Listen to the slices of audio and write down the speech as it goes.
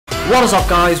What is up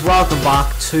guys, welcome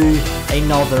back to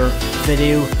another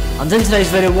video, and in today's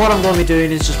video what I'm going to be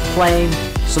doing is just playing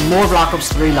some more Black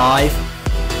Ops 3 Live,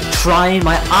 trying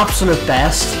my absolute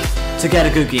best to get a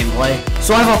good gameplay.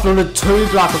 So I've uploaded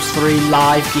 2 Black Ops 3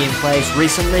 Live gameplays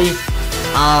recently,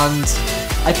 and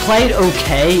I played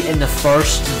okay in the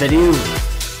first video,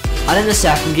 and in the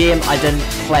second game I didn't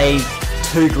play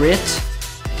too great,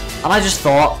 and I just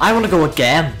thought I want to go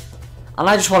again, and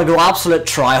I just want to go absolute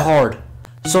try hard.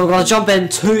 So I'm going to jump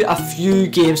into a few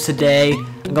games today.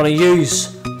 I'm going to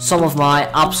use some of my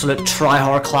absolute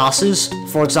tryhard classes.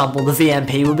 For example, the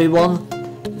VMP would be one.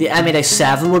 The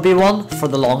M8A7 would be one for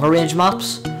the longer range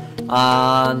maps.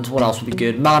 And what else would be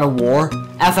good? Man of War.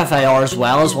 FFAR as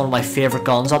well is one of my favourite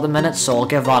guns at the minute, so I'll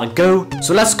give that a go.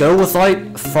 So let's go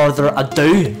without further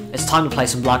ado. It's time to play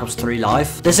some Black Ops 3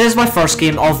 Live. This is my first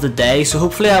game of the day, so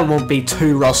hopefully I won't be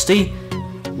too rusty.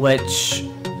 Which...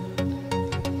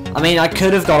 I mean, I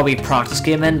could have got a wee practice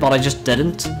game in, but I just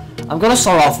didn't. I'm going to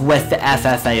start off with the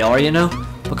FFAR, you know,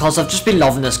 because I've just been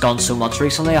loving this gun so much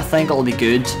recently. I think it'll be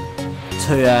good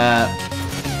to,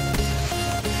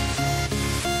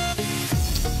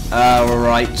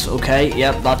 right, okay,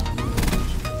 yep, that...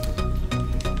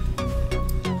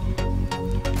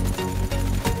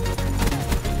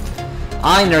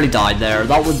 I nearly died there.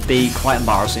 That would be quite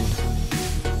embarrassing.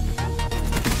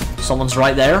 Someone's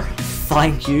right there.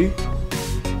 Thank you.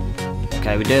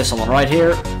 Okay, we do have someone right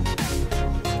here.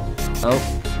 Oh.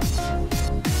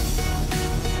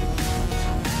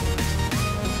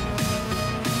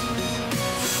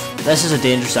 This is a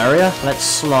dangerous area. Let's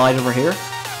slide over here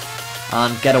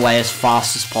and get away as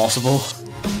fast as possible.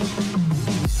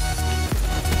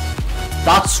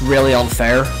 That's really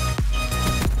unfair.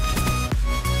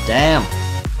 Damn.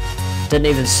 Didn't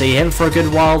even see him for a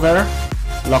good while there.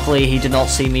 Luckily, he did not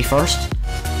see me first.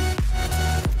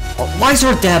 Why is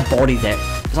there a dead body there?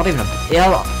 Is that even a...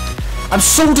 Yeah, I'm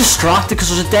so distracted because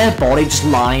there's a dead body just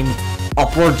lying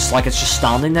upwards like it's just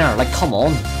standing there. Like, come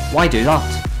on. Why do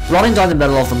that? Running down the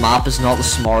middle of the map is not the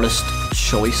smartest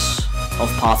choice of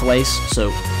pathways,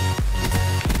 so...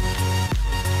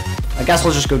 I guess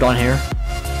we'll just go down here.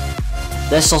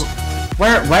 This doesn't...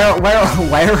 Where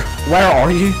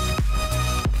are you?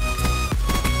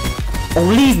 Oh,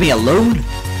 leave me alone!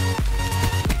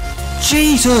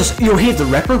 Jesus! You hit the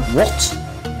Ripper? What?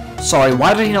 Sorry,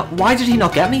 why did he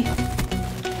not get me?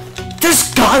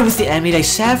 This guy with the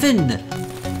M8A7!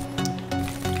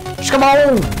 Just come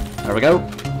on! There we go.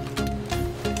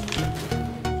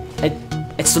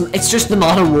 It's just the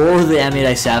Man of War with the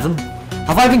M8A7.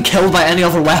 Have I been killed by any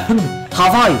other weapon?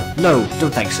 Have I? No,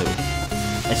 don't think so.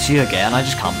 It's you again, I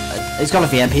just can't. He's got a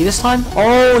VMP this time?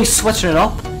 Oh, he's switching it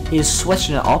up. He is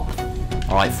switching it up.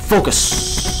 Alright,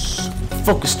 focus.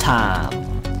 Focus time.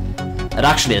 It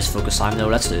actually is focus time though,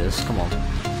 let's do this, come on.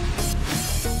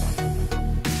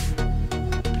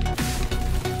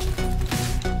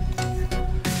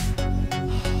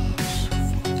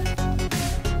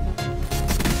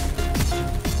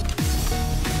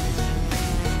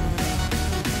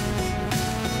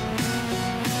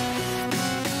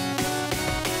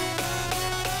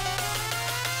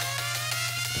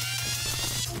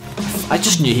 I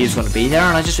just knew he was going to be there,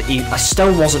 and I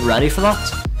still wasn't ready for that.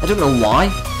 I don't know why.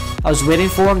 I was waiting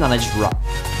for him, then I just ran.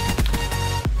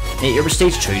 Mate, you're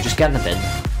stage 2, just get in the bin.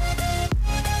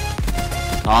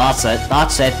 Oh, that's it,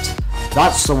 that's it.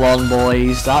 That's the one,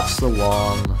 boys, that's the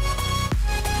one.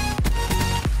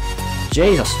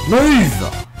 Jesus, move!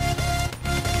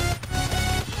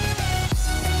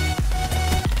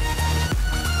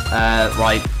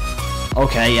 Right.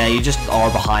 Okay, yeah, you just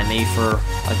are behind me for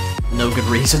no good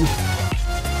reason.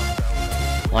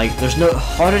 Like, there's no...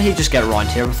 How did he just get around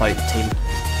here without the team?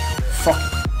 Fuck.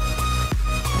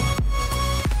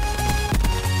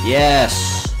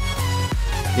 Yes.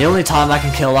 The only time I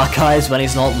can kill that guy is when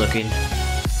he's not looking.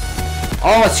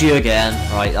 Oh, it's you again.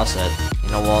 Right, that's it. You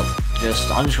know what?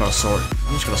 I'm just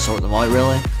gonna sort them out,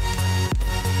 really.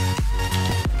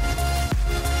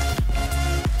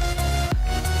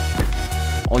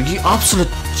 Oh, you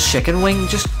absolute chicken wing,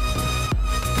 just...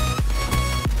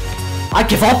 I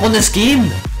give up on this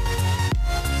game!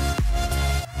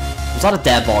 Was that a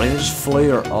dead body that just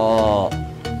flew, or... Oh...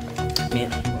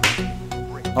 Man.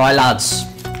 Alright, lads.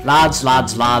 Lads,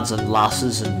 and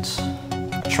lasses, and...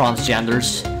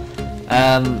 transgenders.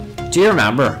 Do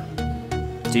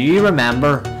you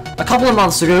remember? A couple of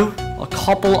months ago,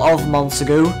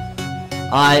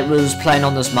 I was playing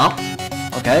on this map,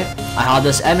 okay? I had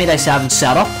this M8A7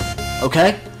 setup,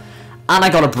 okay? And I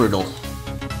got a brutal.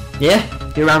 Yeah?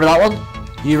 You remember that one?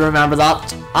 You remember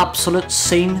that absolute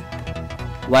scene?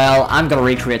 Well, I'm gonna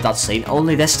recreate that scene,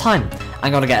 only this time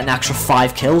I'm gonna get an extra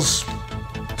 5 kills.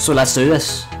 So let's do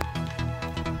this.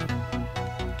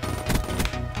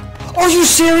 Are you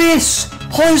serious?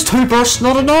 How is 2 bursts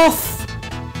not enough?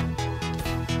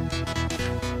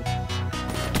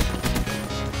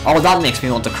 Oh, that makes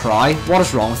me want to cry. What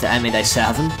is wrong with the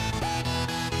M8A7?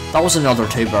 That was another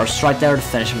 2 bursts right there to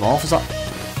finish him off, is that?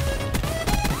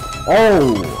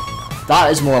 Oh! That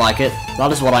is more like it.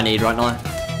 That is what I need right now.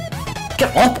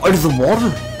 Get up out of the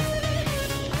water!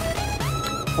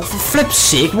 Oh, for flip's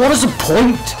sake, what is the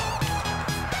point?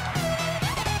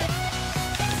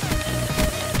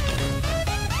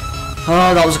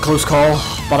 Oh, that was a close call,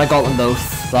 but I got them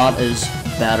both. That is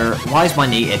better. Why is my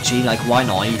knee itchy? Like, why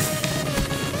now?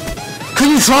 Can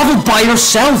you travel by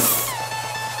yourself?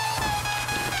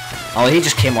 Oh, he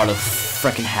just came out of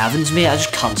freaking heavens, mate. I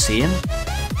just can't see him.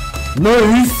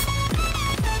 Move!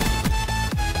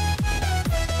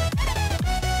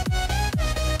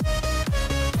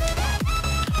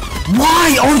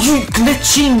 Why are you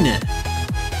glitching?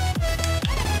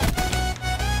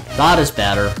 That is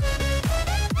better.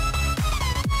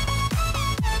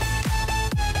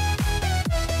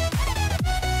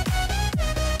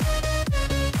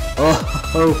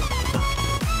 Oh,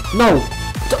 no!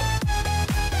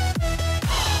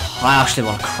 I actually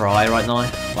want to cry right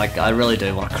now. Like, I really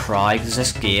do want to cry, because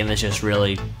this game is just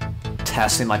really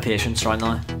testing my patience right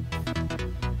now.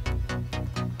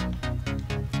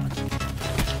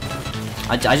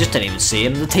 I just didn't even see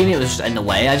him. The teammate was just in the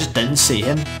way, I just didn't see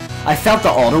him. I felt the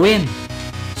auto aim,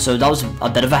 so that was a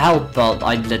bit of a help, but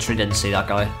I literally didn't see that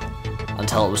guy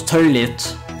until it was too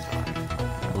late.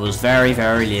 It was very,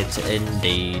 very late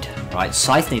indeed. Right,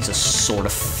 Scythe needs a sort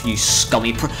of, you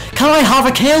scummy Can I have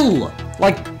a kill?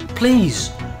 Like,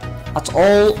 please. That's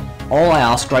all I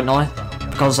ask right now.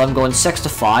 Because I'm going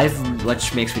 6-5,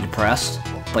 which makes me depressed.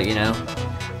 But you know,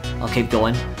 I'll keep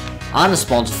going. And the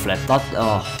spawns a flip. That,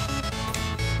 oh.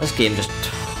 This game just...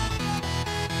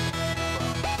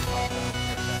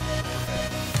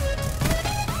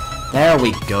 There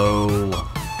we go.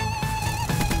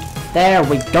 There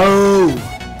we go.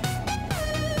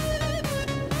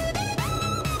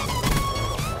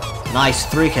 Nice,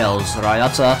 3 kills. Right,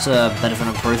 that's a bit of an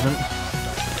improvement.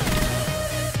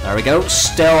 There we go.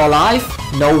 Still alive?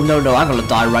 No, no, no. I'm gonna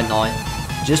die right now.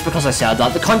 Just because I said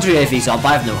that. The country AV's up.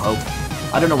 I have no hope.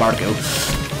 I don't know where to go.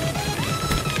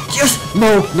 Yes!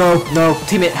 No, no, no.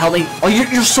 Teammate, help me. Oh,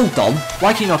 you're so dumb.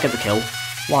 Why can you not get the kill?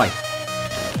 Why?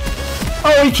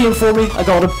 Oh, he came for me. I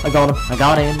got him. I got him. I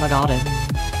got him. I got him.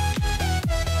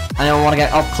 Anyone want to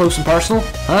get up close and personal?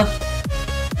 Huh?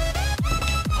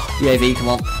 UAV, come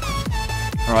on.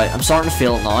 Alright, I'm starting to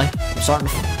feel it now. I'm starting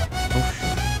to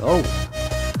oh.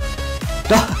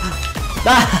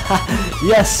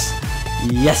 Yes!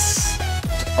 Yes!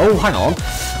 Oh, hang on.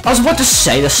 I was about to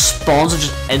say the spawns are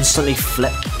just instantly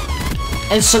flipped.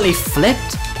 Instantly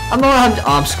flipped?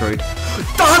 I'm screwed.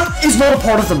 That is not a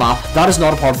part of the map. That is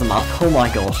not a part of the map. Oh my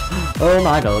god. Oh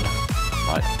my god.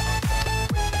 Right.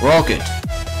 We're all good.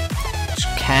 Just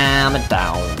calm it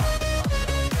down.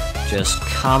 Just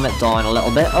calm it down a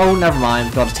little bit. Oh, never mind.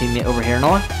 We've got a teammate over here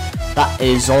now. That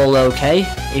is all okay.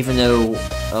 Even though...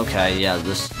 Okay, yeah,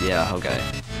 yeah, okay.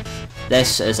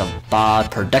 This is a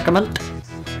bad predicament.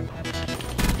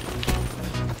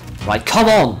 Right, come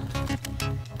on!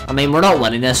 I mean, we're not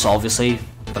winning this, obviously,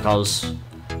 because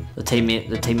the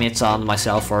teammates and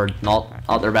myself are not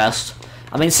at their best.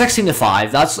 I mean,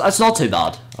 16-5, that's not too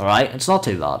bad, alright? It's not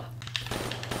too bad.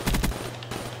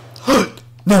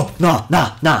 No, nah,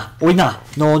 nah, nah. Oi, nah.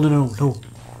 No, no, no, no.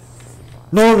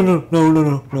 No, no, no, no, no,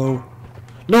 no, no.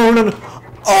 No, no, no.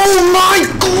 Oh my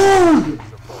god!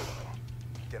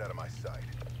 Get out of my sight.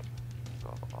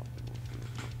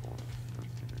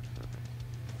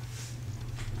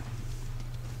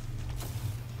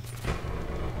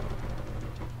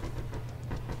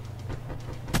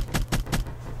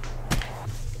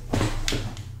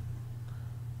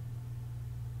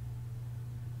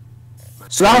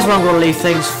 So that is where I'm going to leave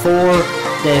things for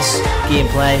this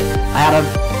gameplay. I had a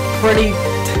pretty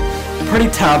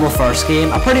terrible first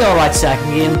game, a pretty alright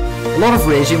second game. A lot of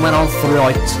raging went on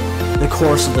throughout the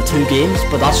course of the 2 games,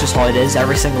 but that's just how it is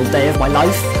every single day of my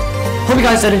life. Hope you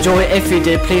guys did enjoy. If you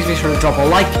did, please make sure to drop a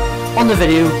like on the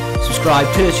video,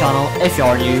 subscribe to the channel if you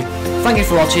are new. Thank you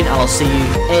for watching, and I'll see you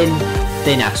in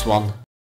the next one.